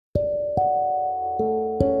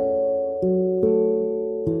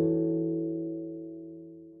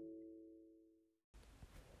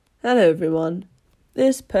Hello everyone.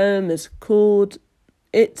 This poem is called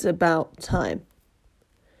It's About Time.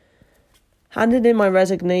 Handed in my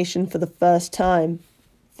resignation for the first time.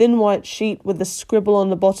 Thin white sheet with a scribble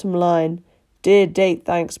on the bottom line. Dear date,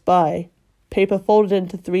 thanks, bye. Paper folded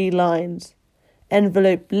into 3 lines.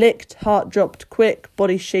 Envelope licked, heart dropped quick,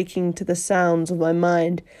 body shaking to the sounds of my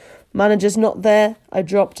mind. Manager's not there, I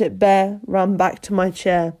dropped it bare, ran back to my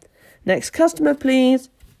chair. Next customer, please.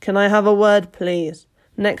 Can I have a word, please?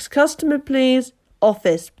 Next customer, please.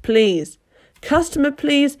 Office, please. Customer,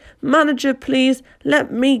 please. Manager, please.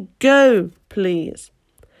 Let me go, please.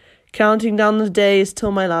 Counting down the days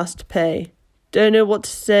till my last pay. Don't know what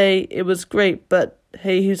to say, it was great, but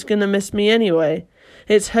hey, who's gonna miss me anyway?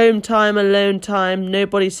 It's home time, alone time,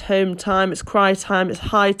 nobody's home time, it's cry time, it's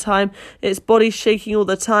high time, it's body shaking all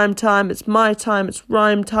the time, it's my time, it's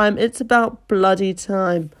rhyme time, it's about bloody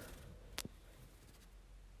time.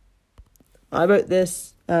 I wrote this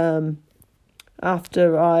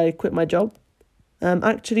after I quit my job.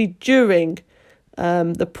 Actually, during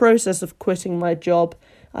the process of quitting my job,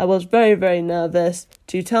 I was very, very nervous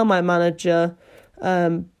to tell my manager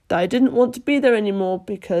that I didn't want to be there anymore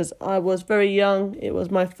because I was very young. It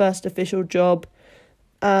was my first official job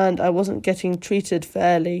and I wasn't getting treated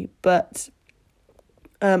fairly. But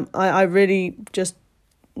I really just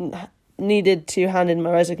needed to hand in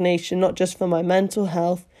my resignation, not just for my mental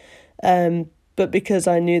health, but because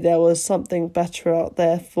I knew there was something better out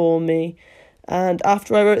there for me. And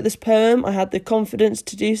after I wrote this poem, I had the confidence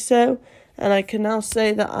to do so, and I can now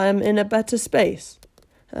say that I am in a better space,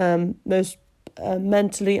 most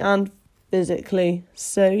mentally and physically.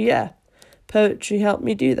 So yeah, poetry helped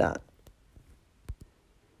me do that.